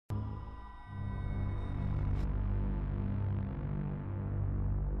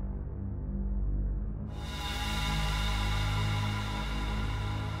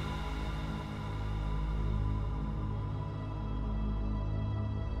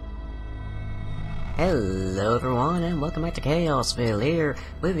Hello everyone, and welcome back to Chaosville, here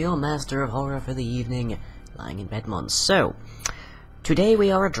with your master of horror for the evening, lying in bed months. So, today we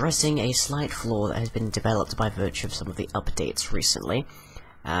are addressing a slight flaw that has been developed by virtue of some of the updates recently.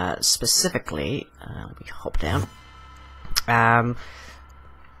 Specifically, let me hop down.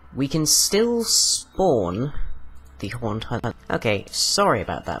 We can still spawn the Horned Hunter. Okay, sorry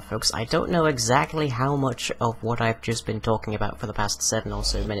about that, folks. I don't know exactly how much of what I've just been talking about for the past 7 or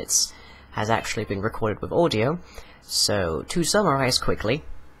so minutes has actually been recorded with audio. So, to summarize quickly,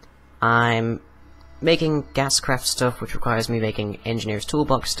 I'm making Gascraft stuff, which requires me making Engineer's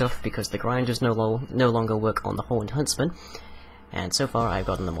Toolbox stuff, because the grinders no longer work on the Horned Huntsman. And so far I've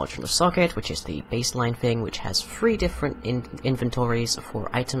gotten the modular socket, which is the baseline thing, which has 3 different inventories for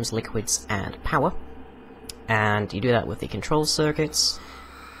items, liquids, and power. And you do that with the control circuits,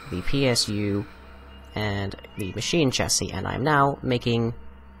 the PSU, and the machine chassis, and I'm now making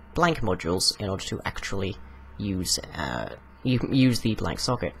blank modules in order to actually use the blank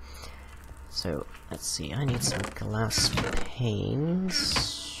socket. So, let's see, I need some glass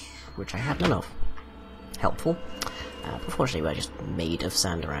panes, which I have none of. Helpful. Unfortunately, we're just made of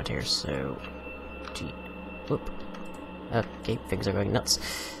sand around here, so... Whoop. Okay, things are going nuts.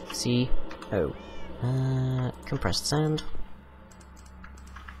 Compressed sand.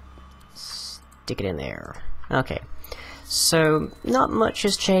 Stick it in there. Okay. So, not much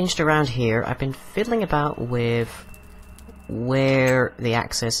has changed around here. I've been fiddling about with where the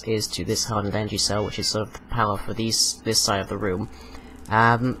access is to this hardened energy cell, which is sort of the power for this side of the room.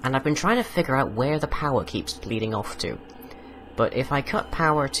 And I've been trying to figure out where the power keeps bleeding off to. But if I cut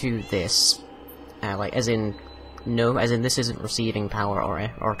power to this, as in this isn't receiving power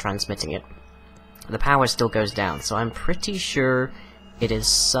or transmitting it, the power still goes down. So I'm pretty sure it is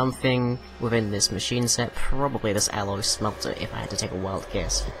something within this machine set, probably this alloy smelter, if I had to take a wild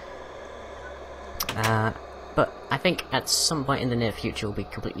guess. But I think at some point in the near future we'll be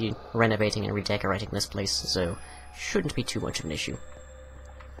completely renovating and redecorating this place, so shouldn't be too much of an issue.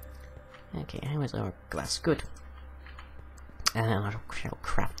 Okay, how is our glass? Good. And I shall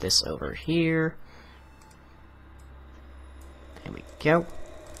craft this over here. There we go.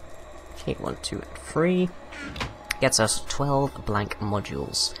 Okay, 1, 2, and 3. Gets us 12 blank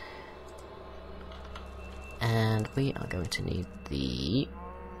modules. And we are going to need the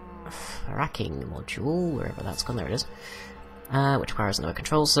Fracking module, wherever that's gone, there it is. Which requires another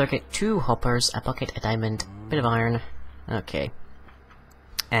control circuit, 2 hoppers, a bucket, a diamond, a bit of iron. Okay.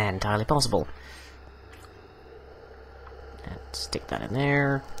 Entirely possible. And stick that in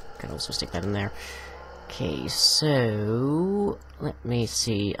there. Can also stick that in there. Okay, so let me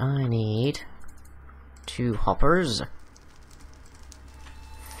see. I need 2 hoppers.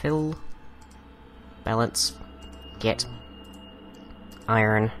 Fill. Balance. Get.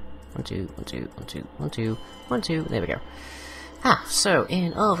 Iron. 1, 2, 1, 2, 1, 2, 1, 2, 1, 2. There we go. So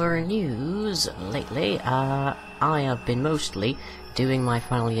in other news lately, I have been mostly doing my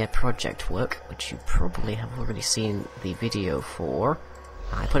final year project work, which you probably have already seen the video for.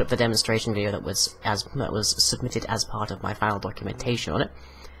 I put up the demonstration video that was submitted as part of my final documentation on it.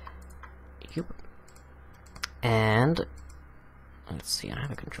 And let's see, I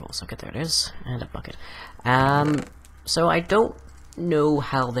have a control socket, there it is, and a bucket. So I don't know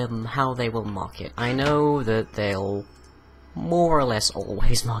how they will mark it. I know that they'll more or less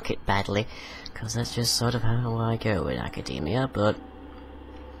always mark it badly, because that's just sort of how I go in academia, but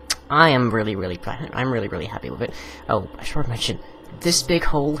I'm really happy with it. Oh, I should mention, this big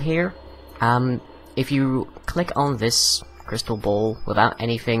hole here, if you click on this crystal ball without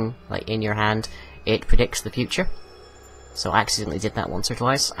anything like in your hand, it predicts the future. So I accidentally did that once or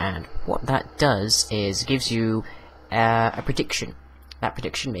twice, and what that does is gives you a prediction. That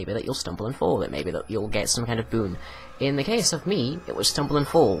prediction may be that you'll stumble and fall, it may be that you'll get some kind of boon. In the case of me, it was stumble and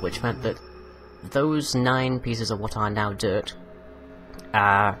fall, which meant that those 9 pieces of what are now dirt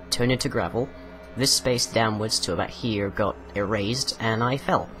turned into gravel. This space downwards to about here got erased, and I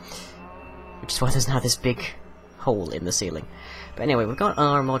fell. Which is why there's now this big hole in the ceiling. But anyway, we've got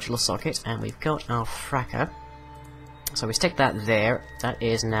our modular socket, and we've got our fracker. So we stick that there. That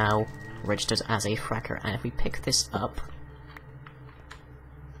is now registered as a fracker, and if we pick this up...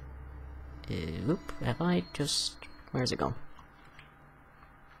 Oop, have I just... Where's it gone?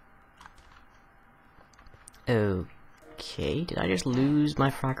 Okay, did I just lose my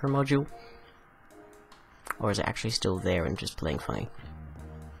fracker module? Or is it actually still there and just playing funny?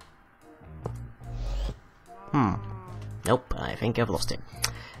 Nope, I think I've lost it.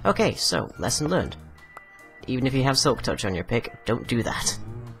 Okay, so, lesson learned. Even if you have Silk Touch on your pick, don't do that.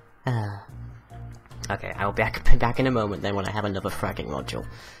 Okay, I'll be back in a moment then when I have another fracking module.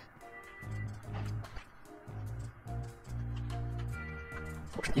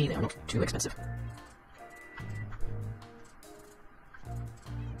 Fortunately, they're not too expensive.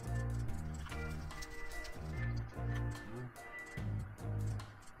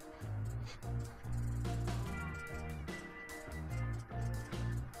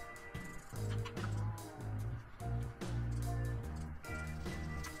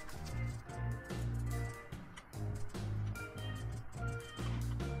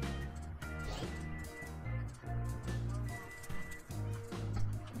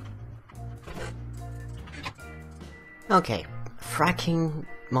 Okay, fracking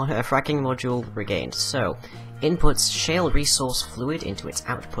module regained. So, inputs shale resource fluid into its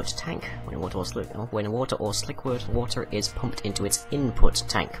output tank when water or slick water is pumped into its input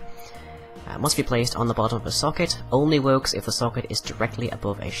tank. Must be placed on the bottom of a socket. Only works if the socket is directly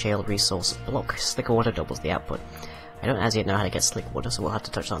above a shale resource block. Slick water doubles the output. I don't as yet know how to get slick water, so we'll have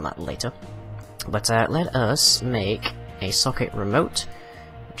to touch on that later. But let us make a socket remote,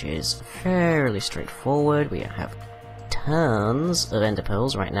 which is fairly straightforward. We have tons of ender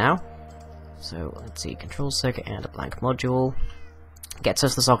pearls right now. So let's see, control circuit and a blank module gets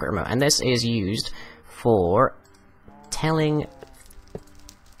us the socket remote, and this is used for telling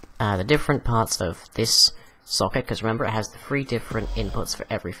the different parts of this socket, because remember it has the 3 different inputs for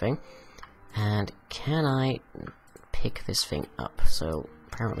everything. And can I pick this thing up? So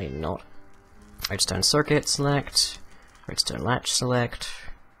apparently not. Redstone circuit select, redstone latch select,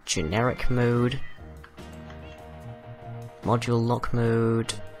 generic mode, module lock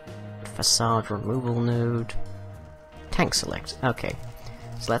mode, facade removal node, tank select. Okay,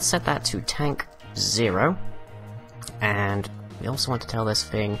 so let's set that to tank 0, and we also want to tell this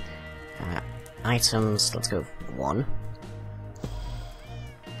thing items, let's go 1.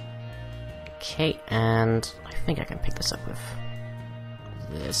 Okay, and I think I can pick this up with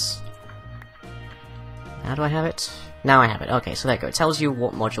this. How do I have it? Now I have it. Okay, so there you go. It tells you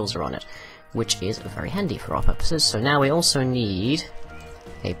what modules are on it, which is very handy for our purposes. So now we also need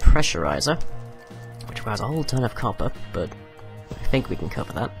a pressurizer, which requires a whole ton of copper, but I think we can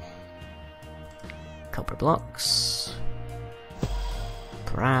cover that. Copper blocks,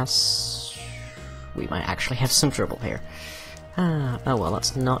 brass. We might actually have some trouble here. Oh well,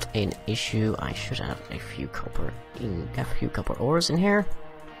 that's not an issue. I should have a few copper ores in here,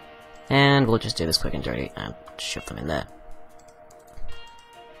 and we'll just do this quick and dirty and shove them in there.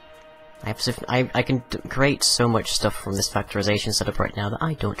 I can create so much stuff from this factorization setup right now that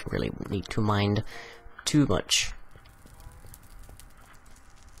I don't really need to mind too much.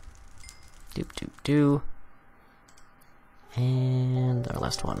 And our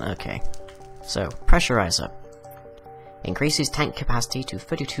last one, okay. So, pressurizer. Increases tank capacity to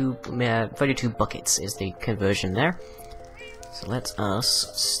 32 buckets is the conversion there. So let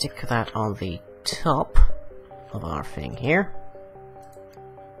us stick that on the top of our thing here.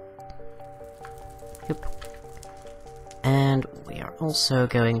 Yep. And we are also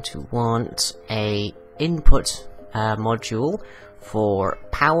going to want a input module for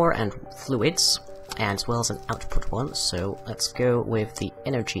power and fluids, as well as an output one. So let's go with the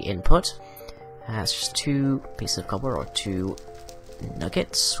energy input. It's just 2 pieces of copper or 2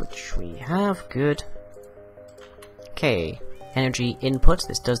 nuggets, which we have. Good. Okay, energy input.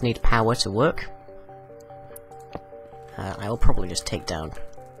 This does need power to work. I will probably just take down.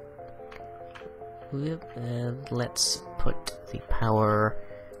 Let's put the power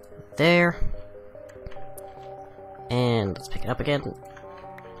there, and let's pick it up again.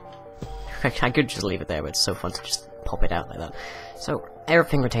 I could just leave it there, but it's so fun to just pop it out like that. So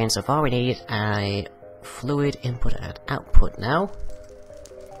everything retained so far. We need a fluid input and output now.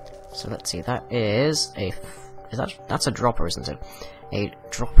 So let's see, that is a that's a dropper, isn't it? A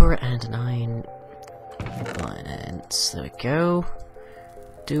dropper and 9 vines. There we go.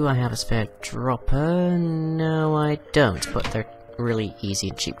 Do I have a spare dropper? No, I don't, but they're really easy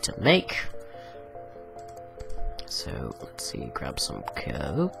and cheap to make. So let's see, grab some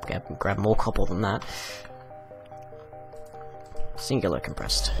grab more copper than that. Singular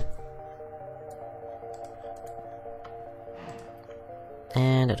compressed.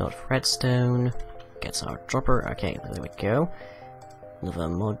 And a dot of redstone gets our dropper. Okay, there we go. Another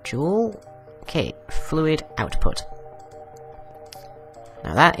module. Okay, fluid output.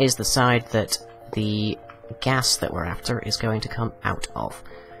 Now that is the side that the gas that we're after is going to come out of.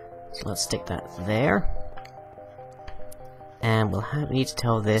 So let's stick that there. And we'll need to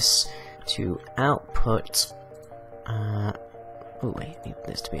tell this to output. Oh wait, I need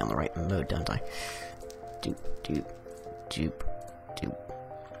this to be on the right mode, don't I? Doop.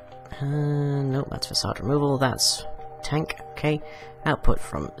 Nope, that's facade removal. That's tank. Okay, output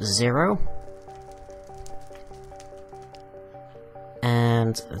from 0. And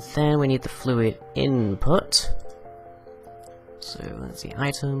And then we need the fluid input. So let's see,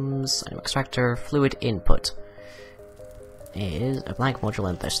 items, item extractor, fluid input is a blank module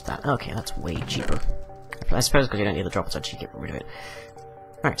and this, that. Okay, that's way cheaper. I suppose because you don't need the dropper, so you get rid of it.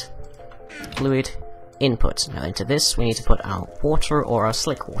 Right. Fluid input. Now into this, we need to put our water or our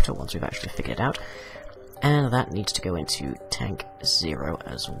slick water once we've actually figured it out. And that needs to go into tank 0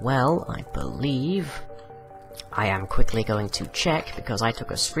 as well, I believe. I am quickly going to check, because I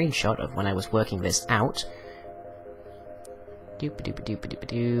took a screenshot of when I was working this out.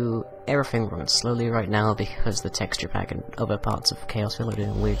 Doop-a-doop-a-doop-a-doop-a-doo. Everything runs slowly right now because the texture pack and other parts of Chaosville are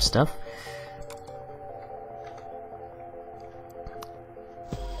doing weird stuff.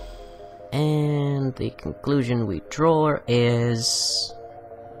 And the conclusion we draw is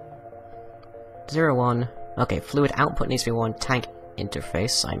 0, 1. Okay, fluid output needs to be 1. Tank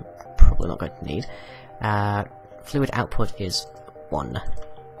interface, I'm probably not going to need. Fluid output is 1,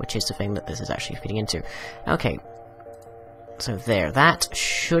 which is the thing that this is actually feeding into. Okay, so there, that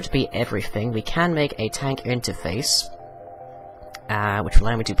should be everything. We can make a tank interface, which will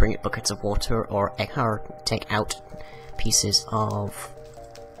allow me to bring it buckets of water or take out pieces of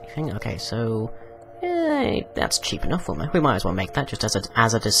anything. Okay, so that's cheap enough for me. We might as well make that just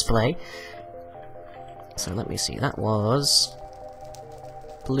as a display. So let me see, that was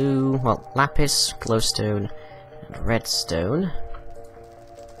blue, well, lapis, glowstone, and redstone.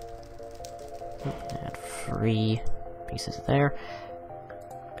 Add 3 pieces there.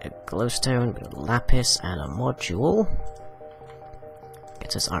 A glowstone, a lapis, and a module.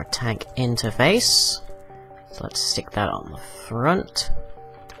 Gets us our tank interface. So let's stick that on the front.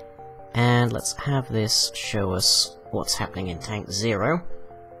 And let's have this show us what's happening in tank 0.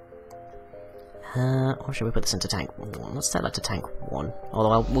 Or should we put this into tank 1? Let's set that to tank 1.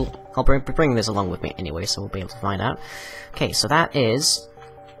 Although I'll be bringing this along with me anyway, so we'll be able to find out. Okay, so that is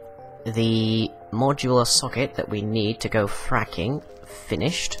the modular socket that we need to go fracking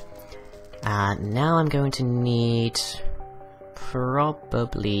finished. Now I'm going to need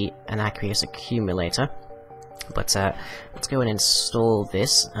probably an aqueous accumulator. But let's go and install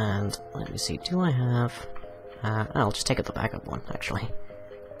this, and let me see, do I have... I'll just take up the backup one, actually.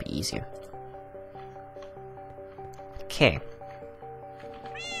 Be easier. Okay.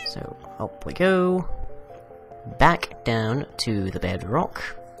 So, up we go. Back down to the bedrock.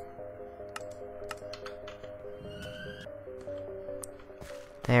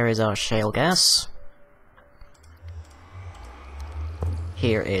 There is our shale gas.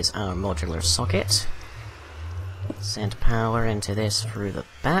 Here is our modular socket. Send power into this through the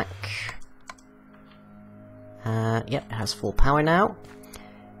back. Yep, it has full power now.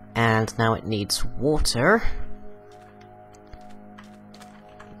 And now it needs water.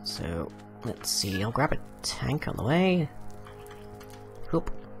 So, let's see, I'll grab a tank on the way. Hoop.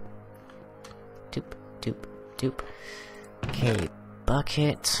 Doop, doop, doop. Okay,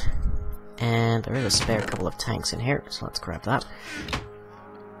 bucket. And there is a spare couple of tanks in here, so let's grab that.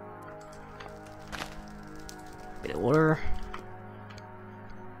 Bit of water.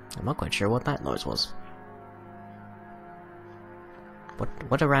 I'm not quite sure what that noise was.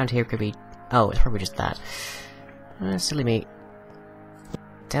 What around here could be... Oh, it's probably just that. Silly me.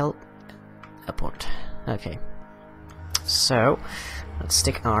 Teleport. Okay. So, let's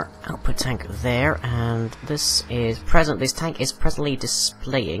stick our output tank there, and this tank is presently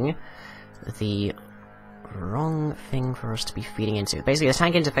displaying the wrong thing for us to be feeding into. Basically, the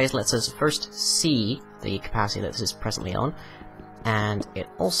tank interface lets us first see the capacity that this is presently on, and it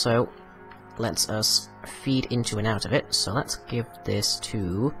also lets us feed into and out of it. So let's give this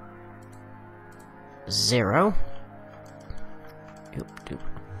to 0. Doop, doop.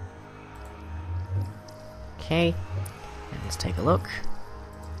 Okay, and let's take a look.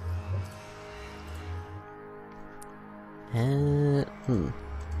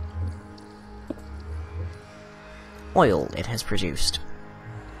 Oil it has produced.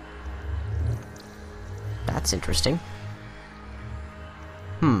 That's interesting.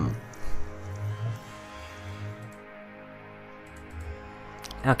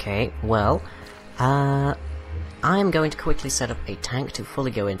 Okay, well, I'm going to quickly set up a tank to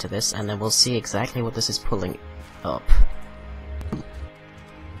fully go into this, and then we'll see exactly what this is pulling up.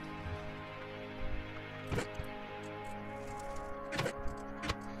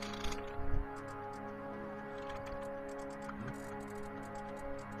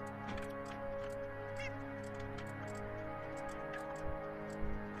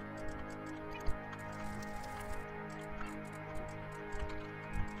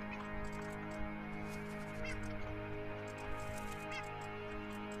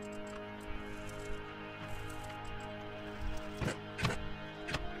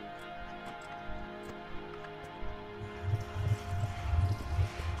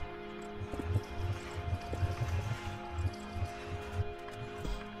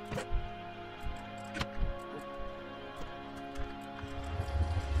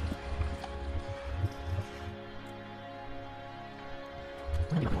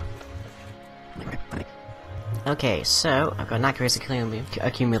 Okay, so I've got an accuracy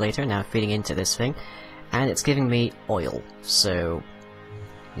accumulator now feeding into this thing, and it's giving me oil, so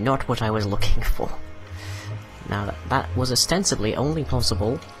not what I was looking for. Now that was ostensibly only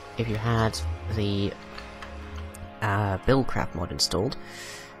possible if you had the Buildcraft mod installed,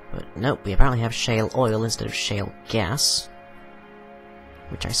 but nope, we apparently have shale oil instead of shale gas,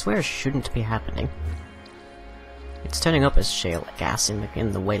 which I swear shouldn't be happening. It's turning up as shale gas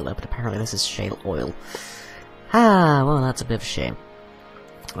in the whaler, but apparently this is shale oil. Ah, well, that's a bit of a shame.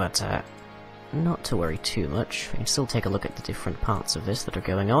 But, not to worry too much. We can still take a look at the different parts of this that are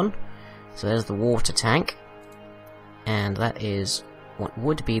going on. So there's the water tank, and that is what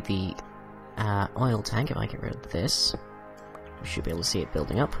would be the oil tank. If I get rid of this, we should be able to see it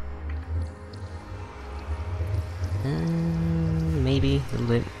building up. Maybe a little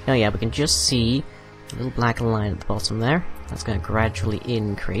bit. Oh yeah, we can just see a little black line at the bottom there. That's going to gradually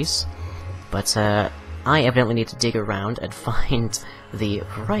increase. But I evidently need to dig around and find the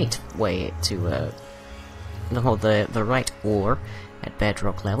right way to the right ore at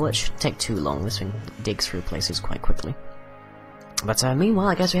bedrock level. It shouldn't take too long. This thing digs through places quite quickly. But meanwhile,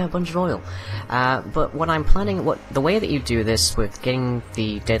 I guess we have a bunch of oil. But what I'm planning, the way that you do this with getting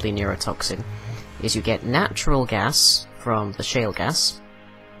the deadly neurotoxin is you get natural gas from the shale gas,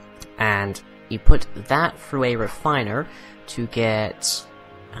 and you put that through a refiner to get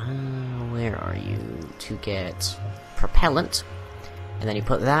where are you? To get propellant, and then you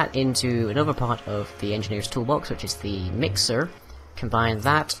put that into another part of the engineer's toolbox, which is the mixer. Combine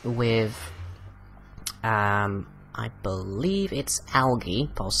that with, I believe it's algae,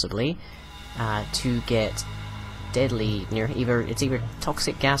 possibly, to get deadly either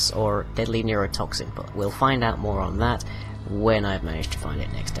toxic gas or deadly neurotoxin. But we'll find out more on that when I've managed to find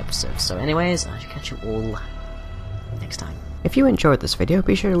it next episode. So, anyways, I shall catch you all next time. If you enjoyed this video,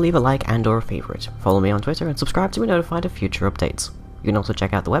 be sure to leave a like and or favorite. Follow me on Twitter and subscribe to be notified of future updates. You can also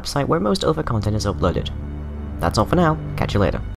check out the website where most other content is uploaded. That's all for now. Catch you later.